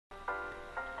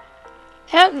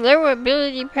Hello,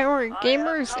 ability powered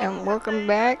gamers, and welcome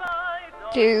back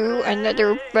to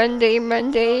another Funday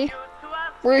Monday.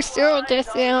 We're still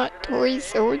testing out toy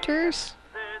soldiers.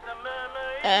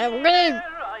 We're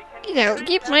gonna,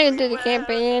 keep playing through the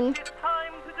campaign.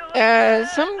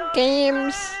 Some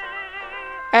games,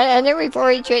 I know we've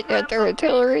already checked out the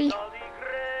artillery,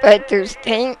 but there's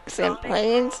tanks and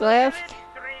planes left.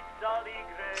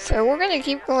 So we're gonna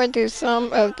keep going through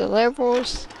some of the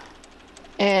levels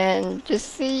and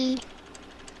just see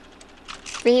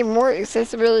if any more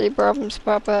accessibility problems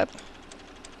pop up.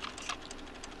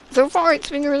 So far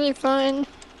it's been really fun.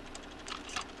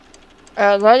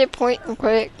 A lot of point and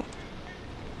click.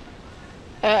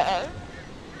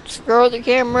 Scroll the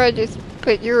camera, just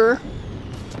put your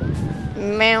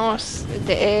mouse at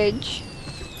the edge.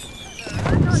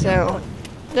 So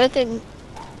nothing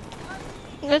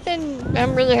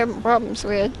I'm really having problems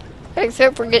with,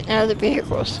 except for getting out of the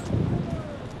vehicles,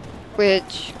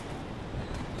 which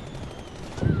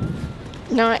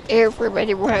not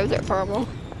everybody will have that problem.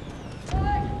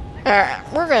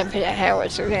 Alright, we're gonna put a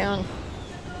howitzer down.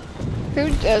 Who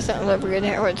doesn't love a good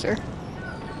howitzer?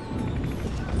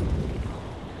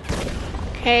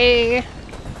 Okay.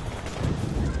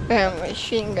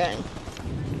 Machine gun.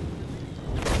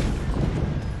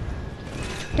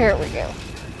 There we go.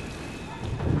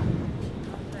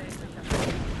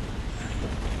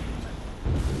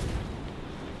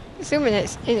 Assuming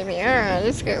it's enemy. Alright,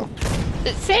 let's go.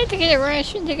 It said to get a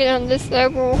ration ticket on this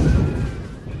level,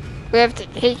 we have to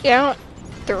take out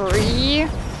 3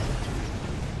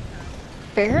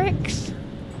 barracks?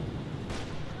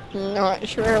 Not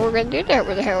sure how we're gonna do that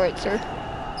with a howitzer.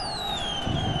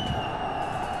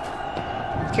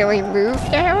 Can we move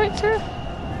the howitzer?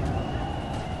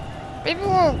 Maybe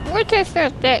we'll test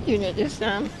out that unit this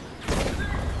time.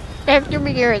 After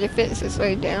we get our defenses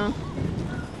laid down.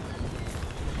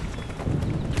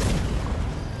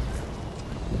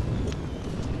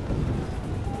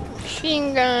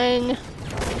 Machine gun.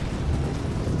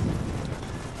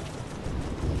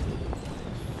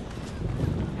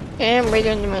 And wait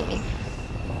on the money.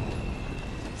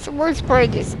 It's the worst part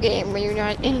of this game when you're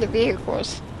not in the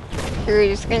vehicles. You're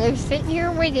just gonna sit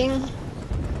here waiting.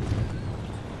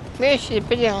 Maybe I should have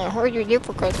put it on a harder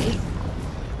difficulty.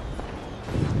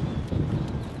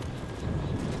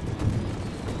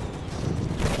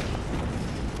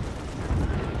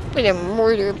 Put a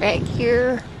mortar back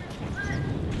here.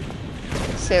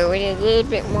 So we need a little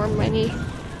bit more money.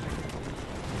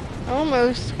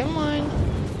 Almost, come on.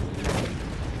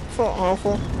 Feel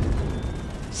awful.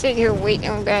 Sitting here waiting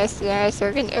on guys to die so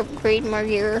I can upgrade my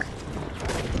gear.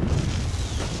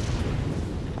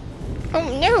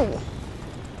 Oh no!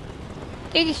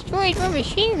 They destroyed my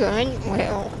machine gun?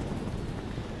 Well.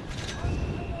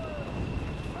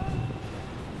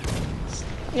 It's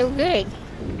no good.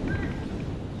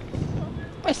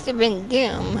 Must have been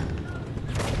them.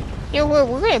 You know what,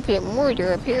 we're gonna put a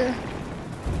mortar up here.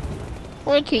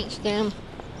 We'll teach them.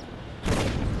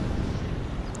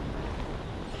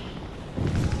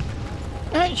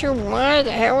 Not sure why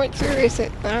the howitzer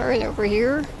isn't firing over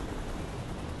here.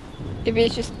 If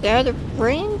it's just out of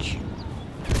range?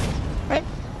 I'm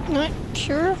not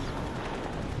sure.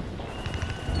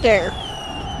 There.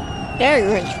 Now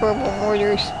you're in trouble,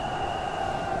 mortars.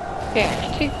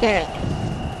 Yeah, take that.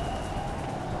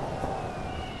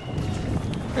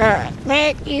 Alright,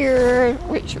 back here.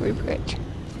 What should we put?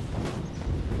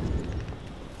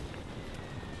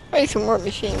 Maybe some more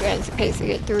machine guns in case they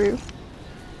get through.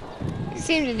 They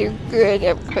seem to do good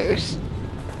up close.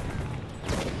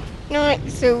 Not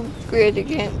so good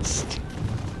against.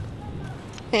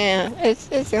 Yeah, that's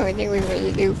the only thing we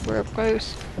really do for up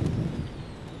close.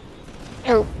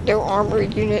 Oh, no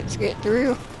armored units get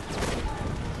through.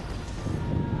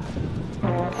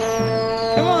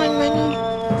 Come on, money.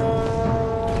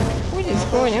 What is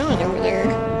going on over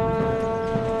there?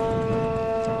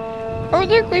 Oh,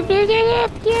 look, we blew that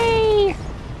up! Yay!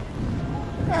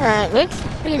 Alright, let's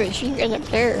put a machine gun up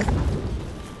there.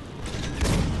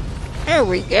 There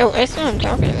we go, that's what I'm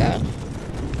talking about.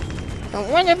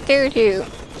 And one up there too.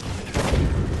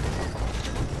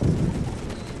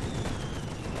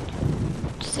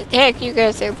 Just attack you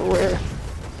guys everywhere.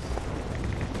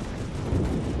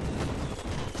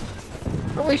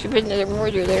 Probably should put another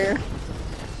mortar there.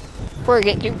 Before I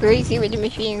get too crazy with the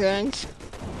machine guns.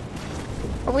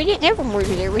 Oh, we didn't have a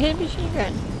mortar there, we had a machine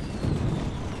gun.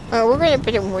 Oh, we're gonna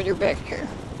put a mortar back here.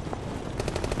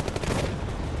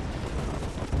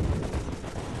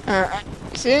 Alright,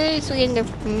 as soon as we get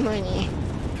enough money.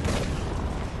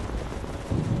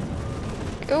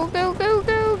 Go, go, go,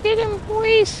 go! Get him,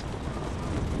 boys!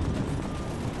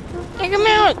 Take him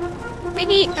out!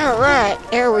 Biggie, alright,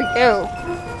 there we go.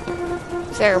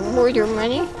 Is that our mortar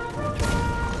money?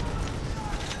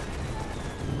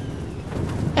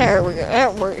 There we go,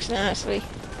 that works nicely.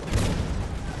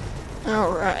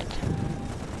 Alright.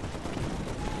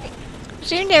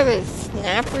 Seem to have a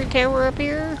sniper tower up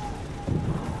here.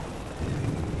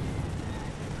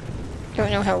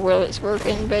 Don't know how well it's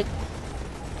working, but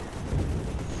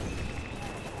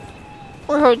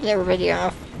we're holding everybody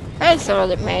off. That's all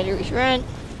that matters, right?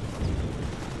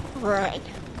 Right.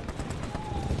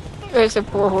 There's the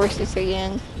poor horses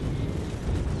again.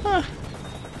 Huh.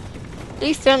 At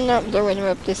least I'm not blowing them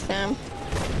up this time.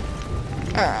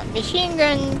 Alright, machine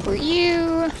gun for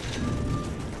you.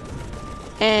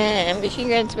 And machine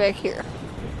gun's back here.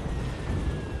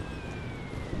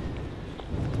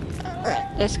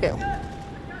 Alright, let's go.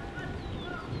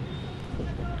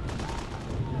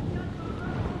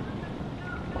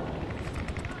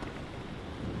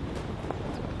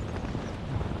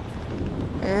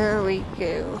 There we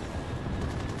go.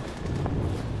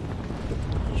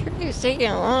 Sure it's taking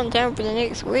a long time for the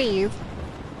next wave.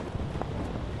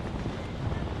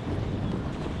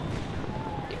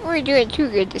 We're doing too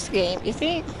good this game, you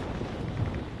think?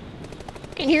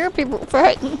 I can hear people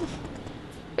fighting,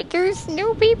 but there's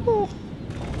no people.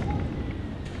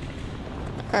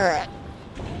 Alright.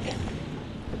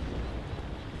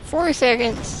 4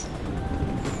 seconds.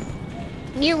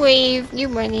 New wave, new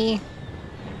money.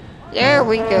 There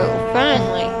we go,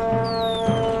 finally.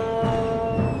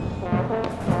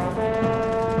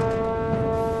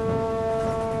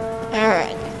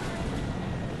 Alright.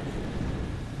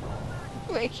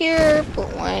 Right here,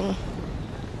 put one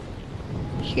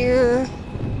here.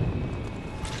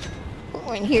 Put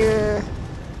one here.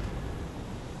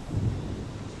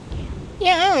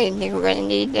 Yeah, I don't even think we're gonna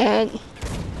need that.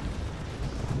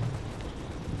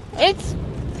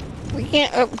 We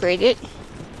can't upgrade it.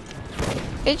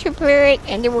 Let's repair it,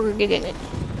 and then we're gonna get in it.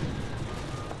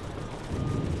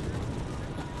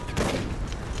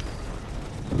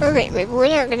 Okay, maybe we're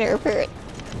not gonna repair it.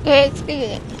 Let's get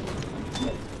in it.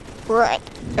 Right.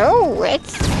 Oh,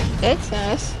 that's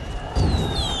nice.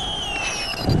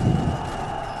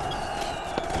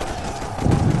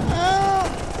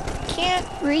 Oh, can't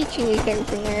reach anything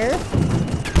from there.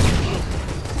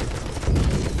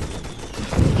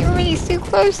 Everybody's too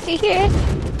close to hit.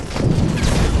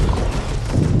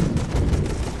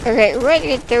 Okay, we're gonna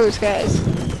get those guys.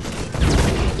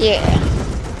 Yeah.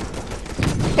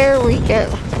 There we go.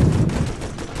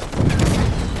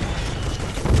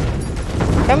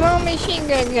 Come on, machine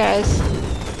gun guys.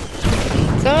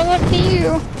 It's all up to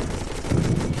you.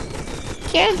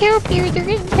 Can't help you, they're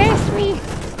getting past me.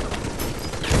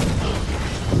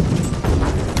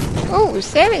 Oh,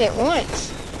 7 at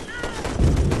once.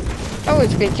 That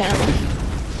was good timing.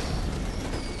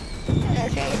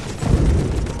 Okay.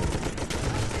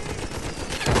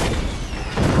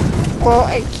 Well,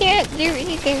 I can't do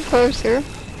anything closer.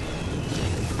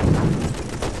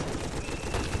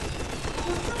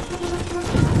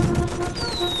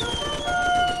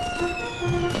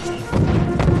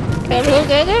 Can I blow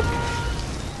that up?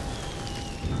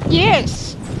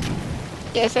 Yes!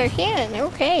 Yes, I can.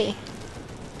 Okay.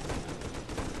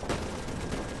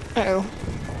 Uh-oh.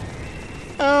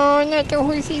 Oh, not the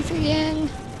horsies again.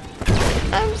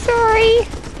 I'm sorry.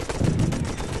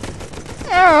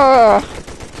 Oh.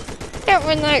 That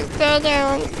one like fell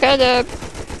down, got up,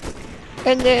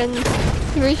 and then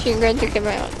the machine gun took him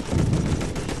out.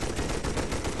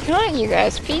 Come on, you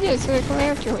guys, Peter's gonna come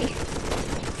after me.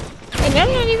 And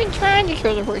I'm not even trying to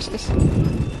kill the horses.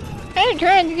 I'm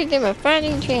trying to give them a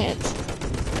fighting chance.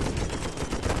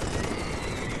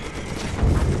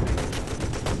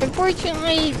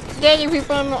 Unfortunately, the other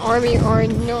people in my army are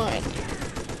not.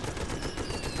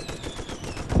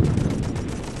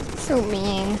 So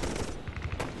mean.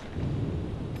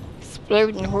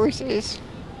 Exploding horses.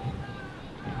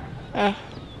 At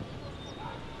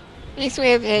least we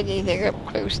haven't had anything up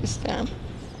close this time.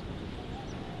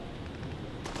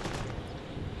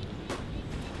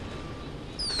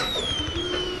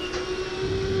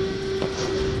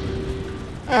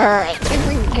 Alright, see if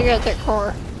we can take out that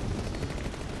car.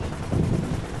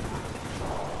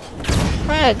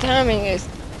 My timing is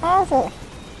awful.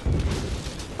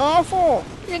 Awful.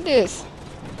 Look at this.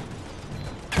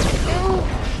 Go,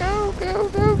 go, go,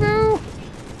 go, go.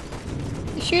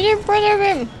 Shoot in front of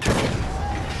him.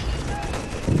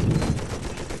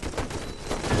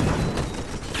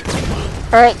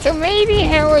 Alright, so maybe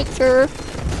Howitzer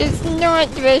is not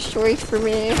the best choice for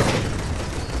me.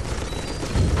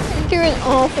 I'm doing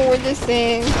awful with this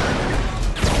thing.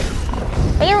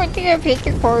 I don't think I've hit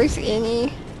the cars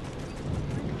any.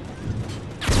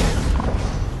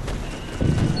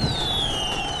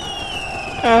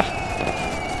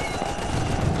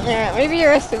 Yeah, maybe the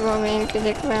rest of them man could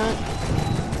take them out.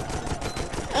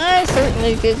 I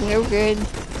certainly did no good.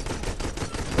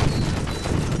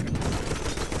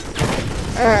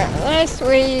 Alright, last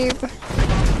wave.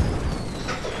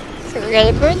 So we got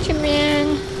a bunch of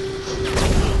men.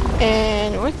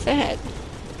 And what's that?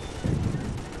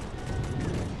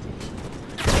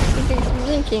 Something's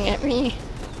blinking at me.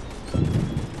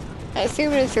 I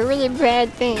assume it's a really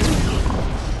bad thing.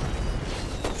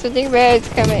 Something bad's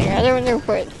coming. I don't know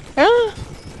what. Huh?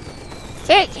 Is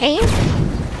that a tank?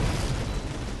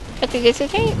 I think it's a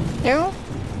tank. No?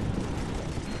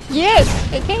 Yes!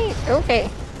 A tank! Okay.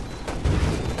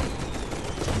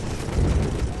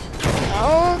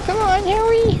 Oh, come on,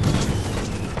 Howie!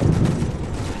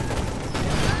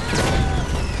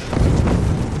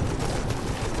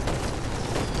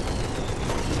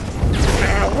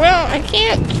 Well, I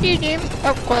can't shoot him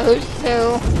up close,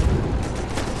 so...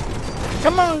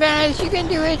 Come on, guys, you can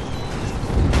do it.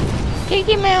 Take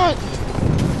him out.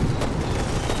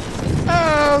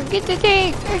 Oh, get the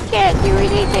tank. I can't do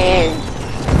anything.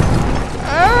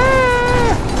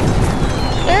 Ah!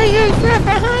 There he goes right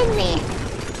behind me.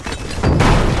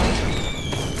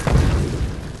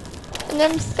 And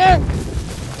I'm stuck.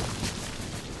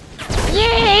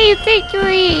 Yay,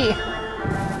 victory!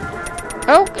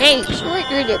 Okay, short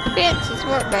your defense is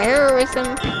marked by heroism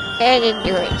and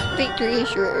endurance. Victory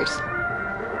is yours.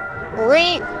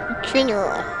 Rank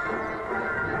General.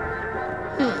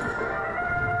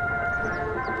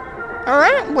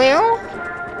 Alright, well,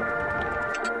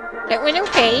 that went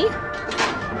okay.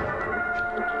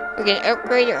 We can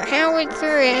upgrade our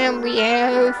howitzer and we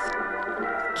have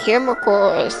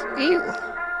chemicals. Ew.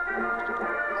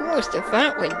 Who wants to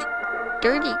fight with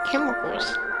dirty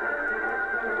chemicals?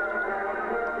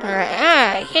 Alright,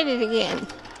 I hit it again.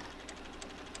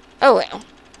 Oh well.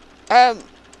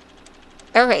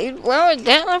 Okay, well,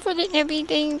 that level didn't have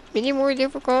anything any more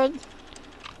difficult.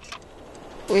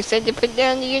 We said to put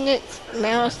down the units,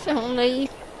 mouse only,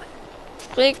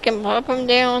 click and pop them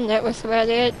down, that was about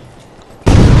it.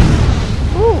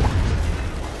 Ooh.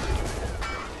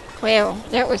 Well,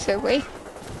 that was ugly.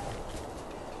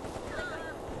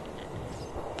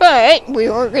 But we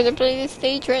weren't going to play this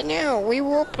stage right now. We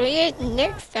will play it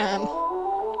next time.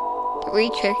 We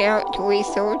check out Toy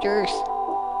Soldiers.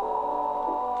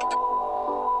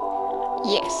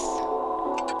 Yes.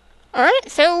 Alright,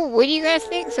 so what do you guys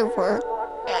think so far?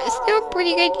 Still a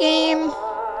pretty good game.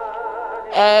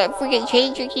 If we can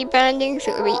change the key bindings,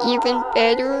 it would be even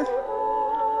better.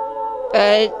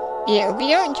 But, you know, if you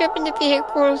don't jump into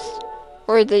vehicles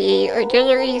or the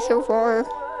artillery so far,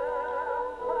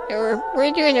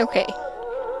 we're doing okay.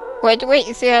 We'll have to wait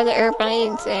and see how the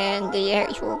airplanes and the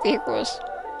actual vehicles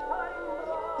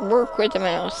work with the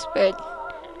mouse, but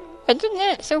other than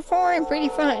that, so far I'm pretty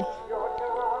fine.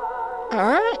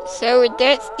 Alright, so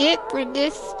that's it for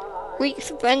this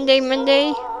week's Funday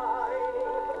Monday.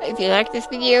 If you like this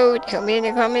video, tell me in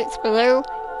the comments below.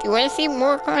 If you want to see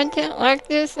more content like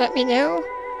this, let me know.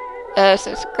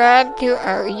 Subscribe to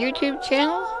our YouTube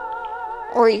channel,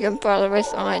 or you can follow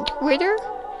us on Twitter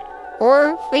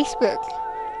or Facebook.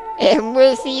 And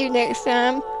we'll see you next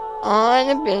time on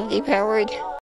Ability Powered.